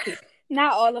secret. Okay.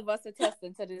 Not all of us are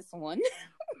testing to this one.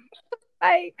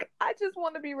 Like, I just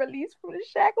want to be released from the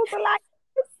shackles of life.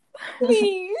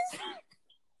 Please.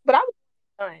 But I was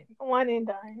done. One and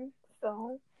done.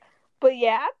 So, but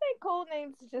yeah, I think code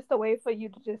names is just a way for you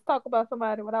to just talk about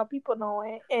somebody without people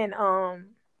knowing. And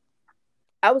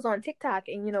I was on TikTok,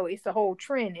 and it's a whole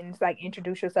trend, and it's like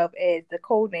introduce yourself as the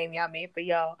code name y'all made for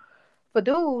y'all for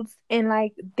dudes, and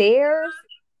like they're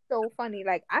so funny.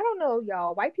 Like, I don't know,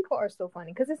 y'all. White people are so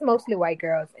funny because it's mostly white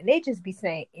girls, and they just be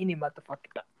saying any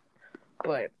motherfucking thing.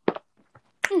 But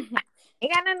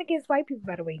ain't got nothing against white people,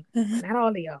 by the way. Not all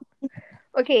of y'all.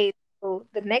 Okay, so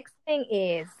the next thing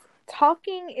is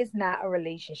talking is not a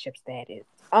relationship status.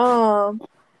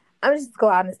 I'm just go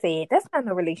out and say it. That's not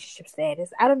a relationship status.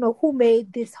 I don't know who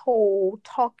made this whole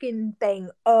talking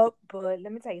thing up, but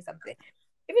let me tell you something.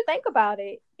 If you think about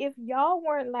it, if y'all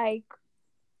weren't like,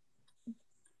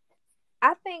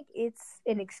 I think it's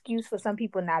an excuse for some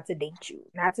people not to date you,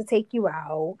 not to take you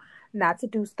out, not to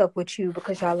do stuff with you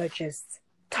because y'all are just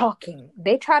talking.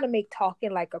 They try to make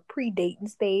talking like a pre-dating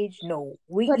stage. No,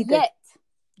 yet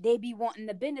they be wanting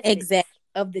the benefits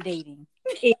of the dating.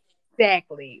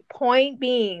 Exactly. Point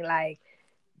being, like,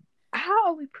 how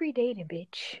are we pre-dating,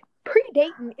 bitch?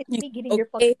 Pre-dating is me getting your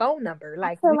fucking phone number.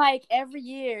 Like, I feel like every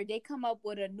year they come up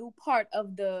with a new part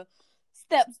of the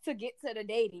steps to get to the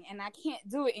dating, and I can't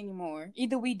do it anymore.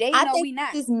 Either we date or we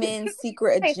not. This men's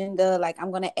secret agenda, like, I'm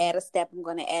gonna add a step,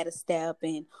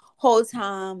 and whole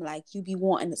time, like, you be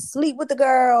wanting to sleep with the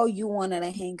girl, you want to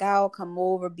hang out, come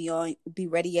over, be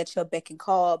ready at your beck and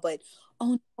call, but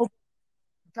oh no,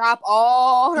 drop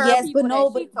all her people.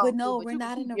 But no, we're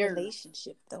not in a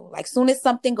relationship though. Like, soon as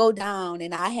something go down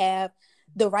and I have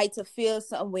the right to feel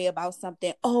some way about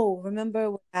something. Oh,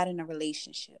 remember, we're not in a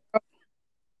relationship.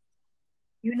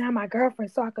 You're not my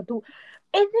girlfriend, so I could do.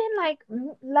 And then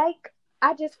like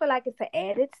I just feel like it's an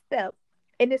added step,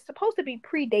 and it's supposed to be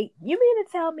pre-date. You mean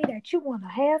to tell me that you want to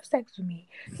have sex with me,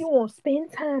 you want to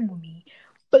spend time with me,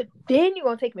 but then you're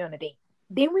gonna take me on a date.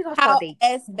 Then we're gonna start How dating.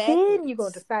 ass Then you're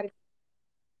gonna backwards. decide.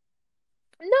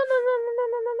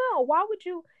 No. Why would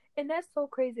you? And that's so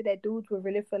crazy that dudes would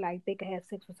really feel like they could have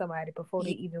sex with somebody before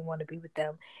they Yeah, even want to be with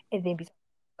them, and then be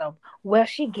so. Well,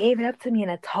 she gave it up to me in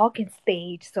a talking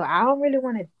stage, so I don't really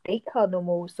want to date her no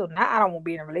more. So now I don't want to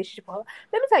be in a relationship with her.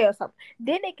 Let me tell you something.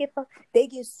 Then they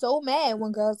get so mad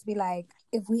when girls be like,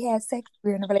 "If we had sex,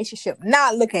 we're in a relationship."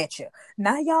 Now look at you.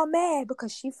 Now y'all mad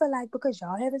because she feel like because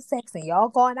y'all having sex and y'all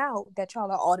going out that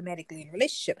y'all are automatically in a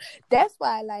relationship. That's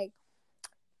why like.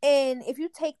 And if you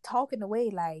take talking away,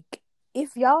 like,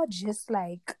 if y'all just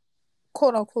like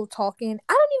quote unquote talking,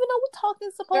 I don't even know what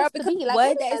talking's girl, supposed to because be. Like, what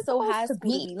what is that is that so supposed high to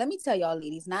school to be? me. Let me tell y'all,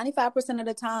 ladies, 95% of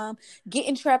the time,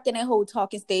 getting trapped in that whole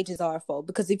talking stage is our fault.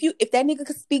 Because if that nigga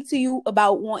could speak to you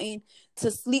about wanting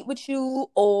to sleep with you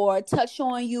or touch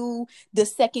on you, the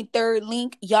second, third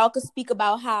link, y'all could speak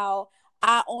about how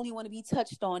I only want to be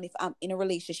touched on if I'm in a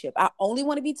relationship. I only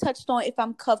want to be touched on if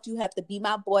I'm cuffed. You have to be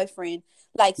my boyfriend.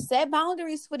 Like, set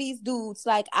boundaries for these dudes.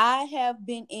 Like, I have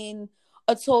been in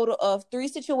a total of 3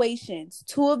 situations.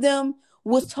 2 of them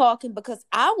was talking because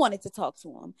I wanted to talk to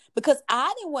him because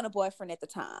I didn't want a boyfriend at the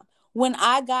time. When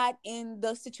I got in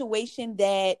the situation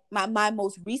that my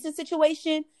most recent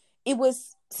situation, it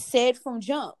was said from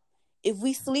jump. If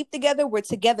we sleep together, we're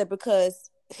together because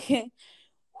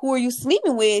who are you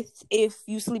sleeping with if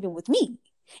you sleeping with me?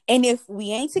 And if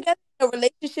we ain't together, the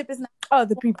relationship is not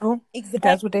Other people, that's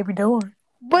exactly what they be doing.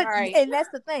 But right. and that's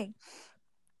the thing.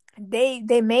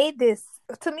 They made this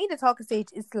to me. The talking stage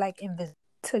is like invisible.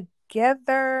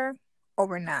 Together or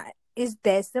we're not. It's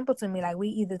that simple to me. Like we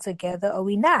either together or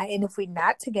we not. And if we're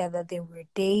not together, then we're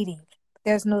dating.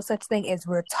 There's no such thing as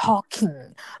we're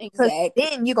talking. Because Exactly.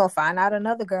 then you're gonna find out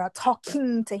another girl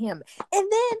talking to him.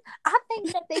 And then I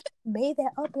think that they made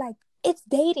that up like it's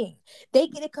dating. They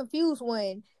get it confused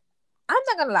when I'm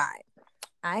not gonna lie.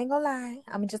 I ain't gonna lie.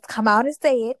 I'm gonna just come out and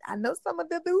say it. I know some of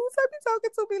the dudes have been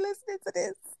talking to me listening to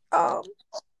this.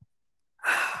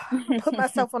 Put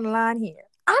myself on the line here.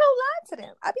 I don't lie to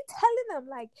them. I be telling them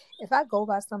like if I go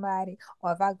by somebody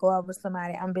or if I go out with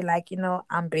somebody, I'm be like,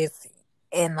 I'm busy.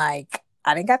 And like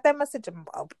I didn't got that message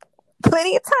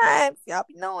plenty of times. Y'all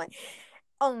be knowing.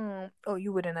 Oh,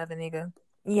 you with another nigga?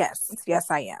 Yes,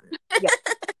 I am. Yeah.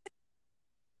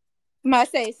 Might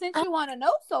say, since you want to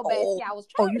know so bad, Oh, see, I was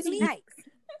you trying to be sleep? nice.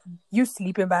 You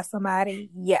sleeping by somebody?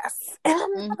 Yes. And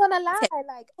I'm not gonna lie,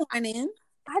 like Morning.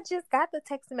 I just got the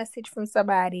text message from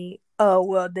somebody.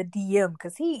 Well, the DM,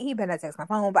 because he better not text my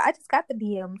phone, but I just got the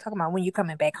DM talking about when you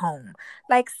coming back home.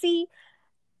 Like, see,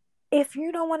 if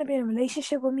you don't want to be in a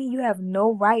relationship with me, you have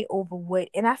no right over what.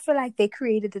 And I feel like they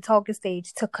created the talking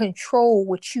stage to control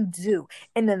what you do.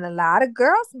 And then a lot of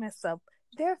girls mess up.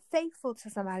 They're faithful to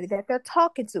somebody that they're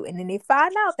talking to. And then they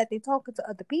find out that they're talking to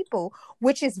other people,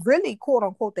 which is really quote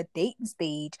unquote the dating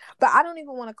stage. But I don't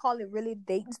even want to call it really the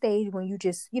dating stage when you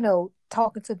just,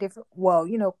 talking to different,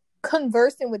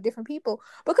 conversing with different people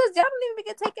because y'all don't even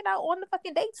get taken out on the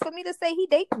fucking dates for me to say he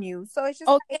dating you. So it's just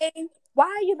like, Okay. why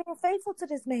are you being faithful to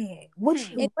this man? And What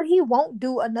he won't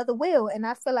do, another will. And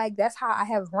I feel like that's how I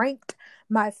have ranked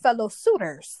my fellow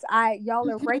suitors. Y'all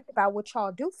are ranked by what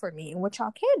y'all do for me and what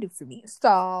y'all can do for me.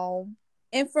 So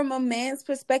And from a man's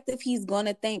perspective, he's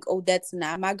gonna think, "Oh, that's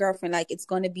not my girlfriend." Like it's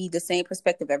gonna be the same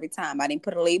perspective every time. I didn't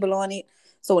put a label on it,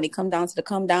 so when it come down to the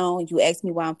come down, you ask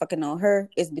me why I'm fucking on her.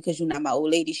 It's because you're not my old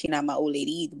lady. She not my old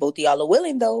lady either. Both of y'all are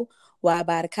willing though. Why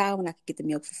buy the cow when I could get the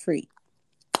milk for free?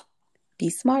 Be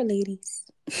smart, ladies.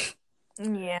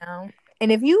 yeah.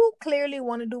 And if you clearly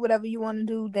want to do whatever you want to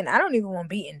do, then I don't even want to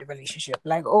be in the relationship.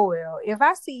 Like, oh well, if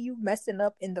I see you messing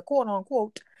up in the quote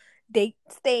unquote date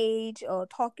stage or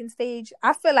talking stage,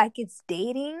 I feel like it's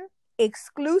dating,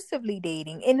 exclusively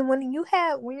dating. And when you're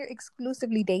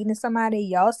exclusively dating somebody,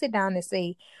 y'all sit down and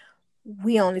say,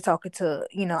 we only talking to,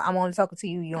 I'm only talking to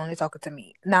you, you only talking to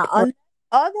me. Now,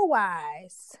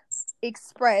 otherwise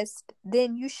expressed,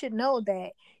 then you should know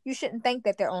that you shouldn't think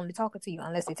that they're only talking to you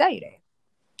unless they tell you that.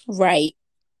 Right.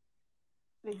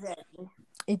 Exactly.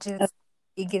 It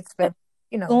gets better,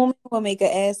 Assuming will make an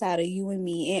ass out of you and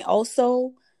me. And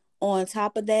also, on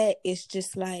top of that, it's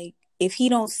just like if he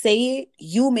don't say it,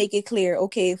 you make it clear.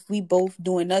 Okay, if we both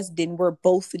doing us, then we're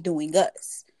both doing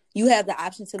us. You have the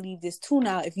option to leave this too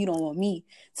now if you don't want me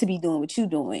to be doing what you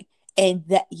doing. And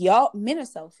that y'all men are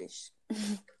selfish.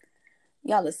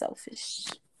 Y'all are selfish.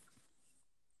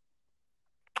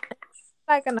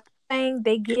 like another thing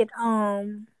they get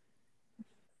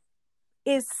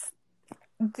it's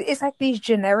like these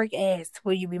generic ass,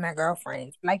 will you be my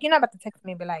girlfriend? Like, you're not about to text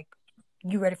me and be like,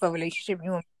 you ready for a relationship?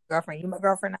 You want my girlfriend? You my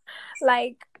girlfriend?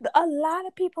 Like, a lot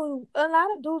of people, a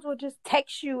lot of dudes will just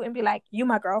text you and be like, you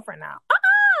my girlfriend now.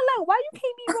 Like, why you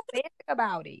can't be romantic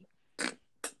about it?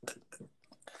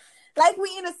 Like,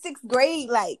 we in the 6th grade,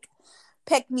 like,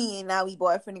 peck me and now we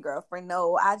boyfriend and girlfriend.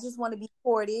 No, I just want to be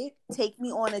courted. Take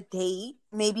me on a date.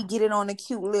 Maybe get it on a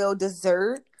cute little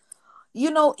dessert.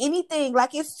 Anything.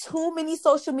 Like, it's too many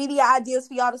social media ideas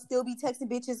for y'all to still be texting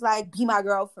bitches like, be my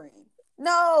girlfriend.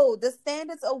 No, the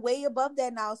standards are way above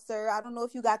that now, sir. I don't know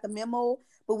if you got the memo,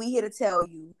 but we here to tell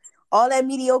you. All that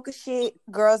mediocre shit,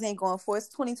 girls ain't going for. It's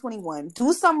 2021.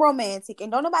 Do some romantic.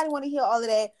 And don't nobody want to hear all of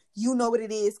that, you know what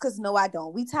it is, because no, I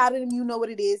don't. We tired of them, you know what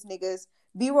it is, niggas.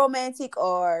 Be romantic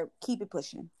or keep it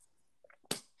pushing.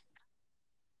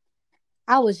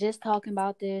 I was just talking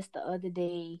about this the other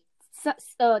day.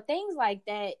 So things like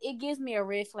that, it gives me a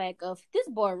red flag of this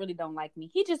boy really don't like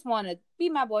me. He just want to be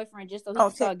my boyfriend just so he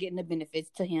can start getting the benefits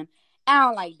to him. I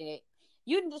don't like that.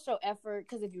 You need to show effort,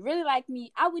 because if you really like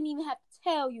me, I wouldn't even have to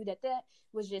tell you that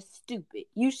was just stupid.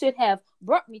 You should have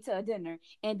brought me to a dinner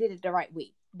and did it the right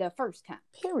way the first time.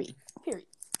 Period.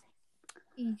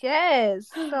 Yes.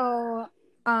 So,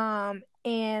 and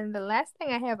the last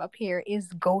thing I have up here is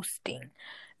ghosting.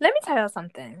 Let me tell you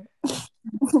something.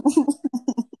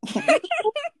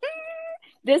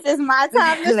 This is my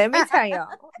time. Let me tell y'all,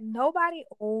 nobody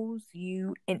owes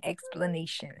you an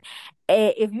explanation.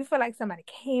 If you feel like somebody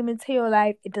came into your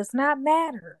life, it does not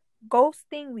matter.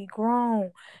 Ghosting, we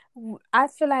grown. I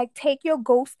feel like take your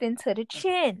ghosting to the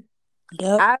chin.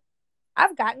 Yep.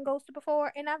 I've gotten ghosted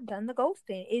before, and I've done the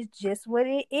ghosting. It's just what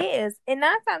it is. And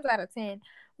 9 times out of 10,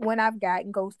 when I've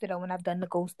gotten ghosted or when I've done the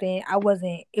ghosting,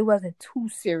 it wasn't too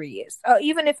serious. Or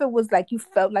even if it was like you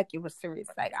felt like it was serious,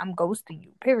 like, I'm ghosting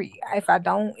you, period. If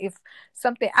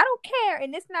something, I don't care.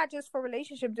 And it's not just for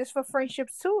relationships, it's for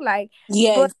friendships too. Like,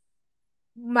 yes. But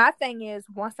my thing is,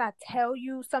 once I tell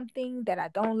you something that I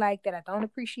don't like, that I don't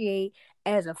appreciate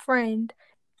as a friend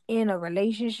in a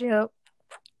relationship,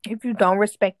 if you don't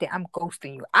respect it, I'm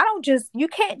ghosting you. You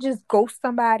can't just ghost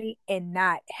somebody and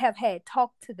not have had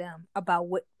talk to them about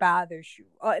what bothers you.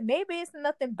 Or maybe it's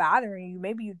nothing bothering you.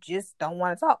 Maybe you just don't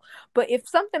want to talk. But if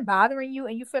something bothering you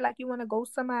and you feel like you want to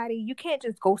ghost somebody, you can't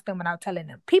just ghost them without telling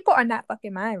them. People are not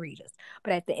fucking mind readers.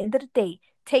 But at the end of the day,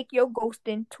 take your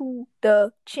ghosting to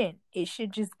the chin. It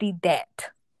should just be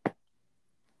that.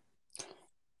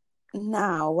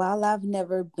 Now, while I've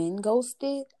never been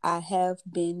ghosted, I have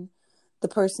been the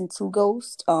person to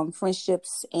ghost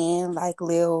friendships and like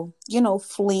little,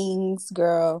 flings,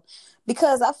 girl.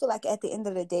 Because I feel like at the end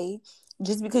of the day,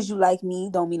 just because you like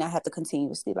me don't mean I have to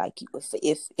continuously like you.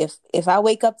 If I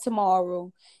wake up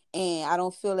tomorrow and I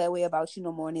don't feel that way about you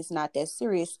no more and it's not that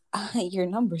serious, your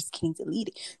number's getting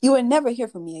deleted. You will never hear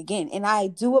from me again. And I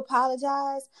do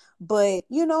apologize, but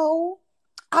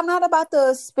I'm not about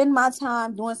to spend my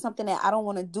time doing something that I don't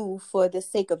want to do for the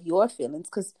sake of your feelings.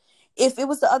 Because if it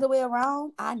was the other way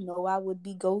around, I know I would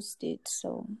be ghosted.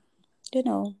 So,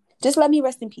 just let me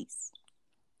rest in peace.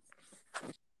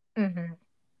 Mm-hmm.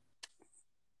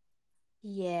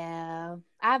 Yeah,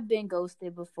 I've been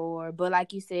ghosted before, but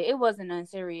like you said, it wasn't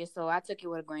unserious, so I took it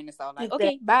with a grain of salt. Like,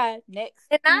 okay, bye. Next.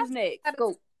 And Who's next?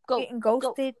 Go. Getting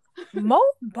ghosted.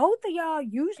 Both of y'all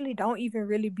usually don't even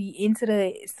really be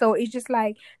into so it's just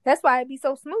like, that's why it be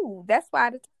so smooth. That's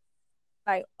why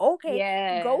like, okay,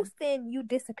 yeah, ghosting, you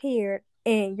disappeared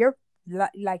and your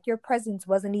presence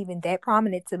wasn't even that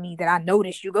prominent to me that I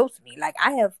noticed you ghosted me. Like,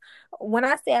 when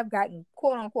I say I've gotten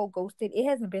quote unquote ghosted, it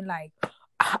hasn't been like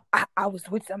I was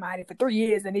with somebody for 3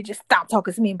 years and they just stopped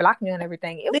talking to me and blocked me on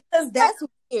everything. Because that's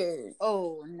weird.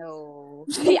 Oh no!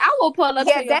 See, I will pull up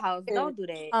to your house. Weird. Don't do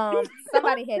that.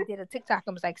 Somebody had did a TikTok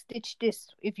and was like, "Stitch this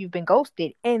if you've been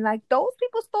ghosted," and like those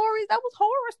people's stories, that was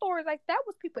horror stories. Like, that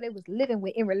was people they was living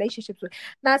with, in relationships with.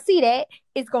 Now, see, that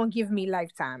it's gonna give me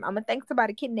lifetime. I'm gonna think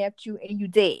somebody kidnapped you and you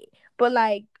dead. But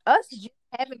like us just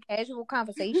having casual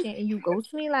conversation and you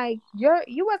ghost me, like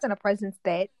you wasn't a presence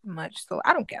that much, so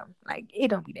I don't care. Like, it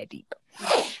don't be that deep.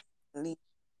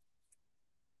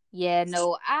 Yeah,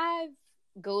 no, I've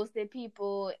ghosted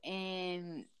people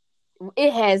and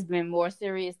it has been more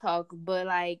serious talk, but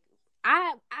like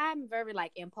I'm very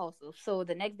like impulsive. So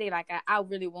the next day, like I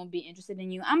really won't be interested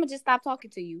in you. I'm gonna just stop talking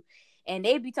to you. And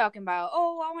they be talking about,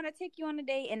 oh, I want to take you on a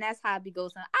date, and that's how I be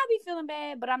ghosting. I be feeling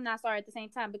bad, but I'm not sorry at the same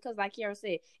time, because like Kierra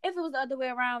said, if it was the other way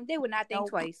around, they would not think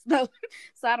twice. So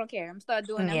I don't care. I'm start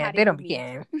doing them. Yeah, how they don't be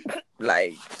caring.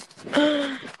 Like,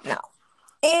 no.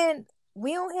 And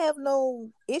we don't have no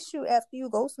issue after you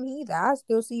ghost me either. I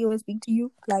still see you and speak to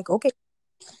you. Like, okay.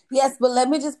 Yes, but let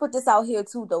me just put this out here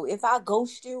too, though. If I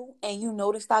ghost you and you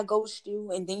noticed I ghost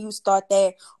you, and then you start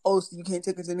that, oh, so you can't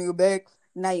take us a nigga back.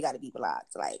 Now you got to be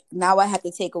blocked. Like now I have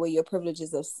to take away your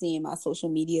privileges of seeing my social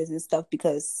medias and stuff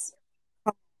because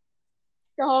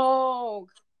Dog.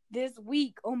 This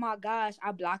week, oh my gosh,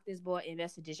 I blocked this boy in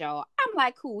messages, y'all. I'm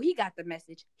like, cool, he got the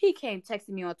message. He came texting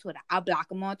me on Twitter. I block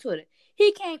him on Twitter.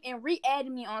 He came and re-added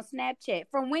me on Snapchat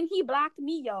from when he blocked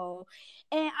me, y'all.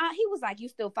 And he was like, you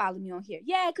still follow me on here?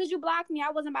 Yeah, because you blocked me.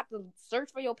 I wasn't about to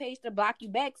search for your page to block you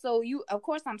back. So of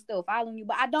course, I'm still following you,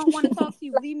 but I don't want to talk to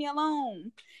you. Leave me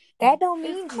alone. That don't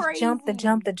mean It's just crazy.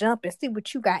 jump and see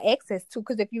what you got access to.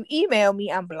 Because if you email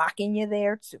me, I'm blocking you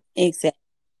there too. exactly.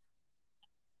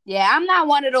 Yeah, I'm not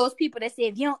one of those people that say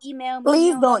if you don't email me, Please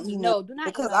you don't love don't me. email No, do not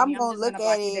because email I'm me. I'm gonna just look gonna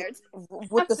at block you it there.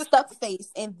 with the stuck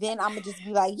face, and then I'm gonna just be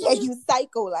like, "Yeah, you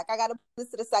psycho!" Like I gotta put this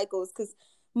to the psychos because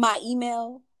my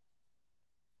email.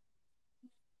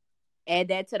 Add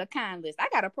that to the con list. I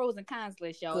got a pros and cons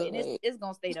list, y'all, and Good. it's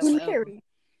gonna stay there forever Period.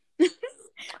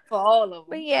 for all of them.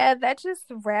 But yeah, that just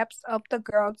wraps up the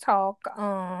girl talk.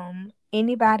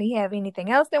 Anybody have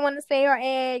anything else they want to say or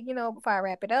add? Before I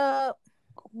wrap it up.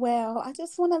 Well, I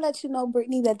just want to let you know,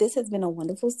 Brittany, that this has been a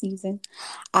wonderful season.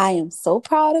 I am so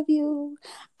proud of you.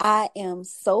 I am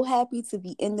so happy to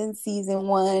be ending season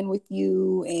 1 with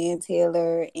you and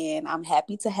Taylor, and I'm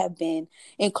happy to have been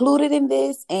included in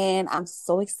this, and I'm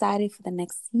so excited for the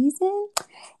next season.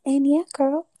 And yeah,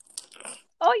 girl.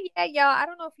 Oh yeah, y'all. I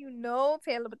don't know if you know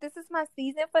Taylor, but this is my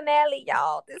season finale,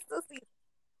 y'all. This is the season.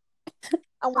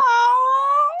 Oh,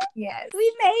 Yes,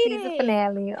 we made season it.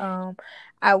 finale.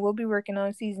 I will be working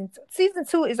on season 2. Season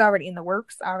 2 is already in the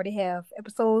works. I already have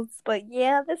episodes, but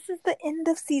yeah, this is the end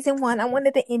of season 1. I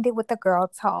wanted to end it with a girl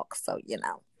talk, so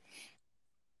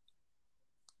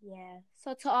Yeah.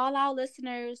 So to all our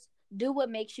listeners, do what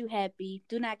makes you happy.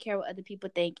 Do not care what other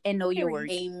people think, and know your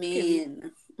Period. worth. Period.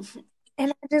 Amen.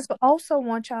 And I just also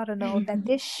want y'all to know that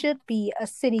this should be a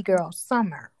city girl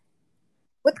summer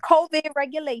with COVID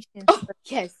regulations.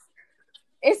 Yes.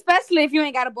 Especially if you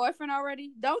ain't got a boyfriend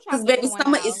already. Don't try Because to look baby, for one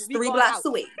summer now. is We 3 going blocks out.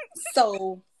 away.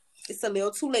 So it's a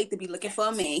little too late to be looking for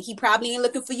a man. He probably ain't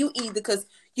looking for you either because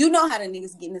you know how the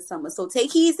niggas get in the summer. So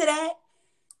take heed to that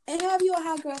and have you a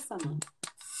hot girl summer.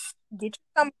 Get you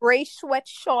some gray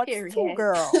sweatshorts too, Period.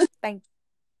 girl. Thank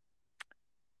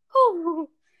Whew.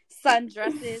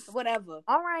 Sundresses, whatever.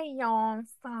 All right, y'all.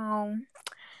 So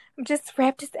just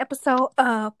wrap this episode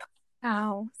up.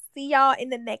 I'll see y'all in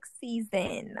the next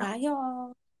season. Bye,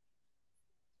 y'all.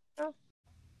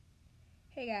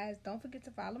 Hey guys, don't forget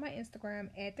to follow my Instagram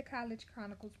at the College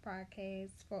Chronicles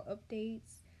Podcast for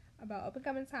updates about up and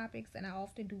coming topics. And I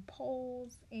often do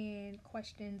polls and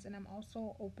questions, and I'm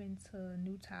also open to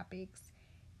new topics.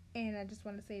 And I just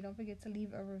want to say, don't forget to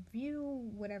leave a review,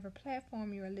 whatever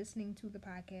platform you are listening to the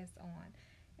podcast on.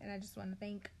 And I just want to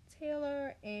thank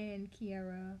Taylor and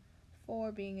Kierra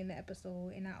for being in the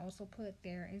episode. And I also put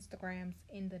their Instagrams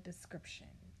in the description.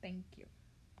 Thank you.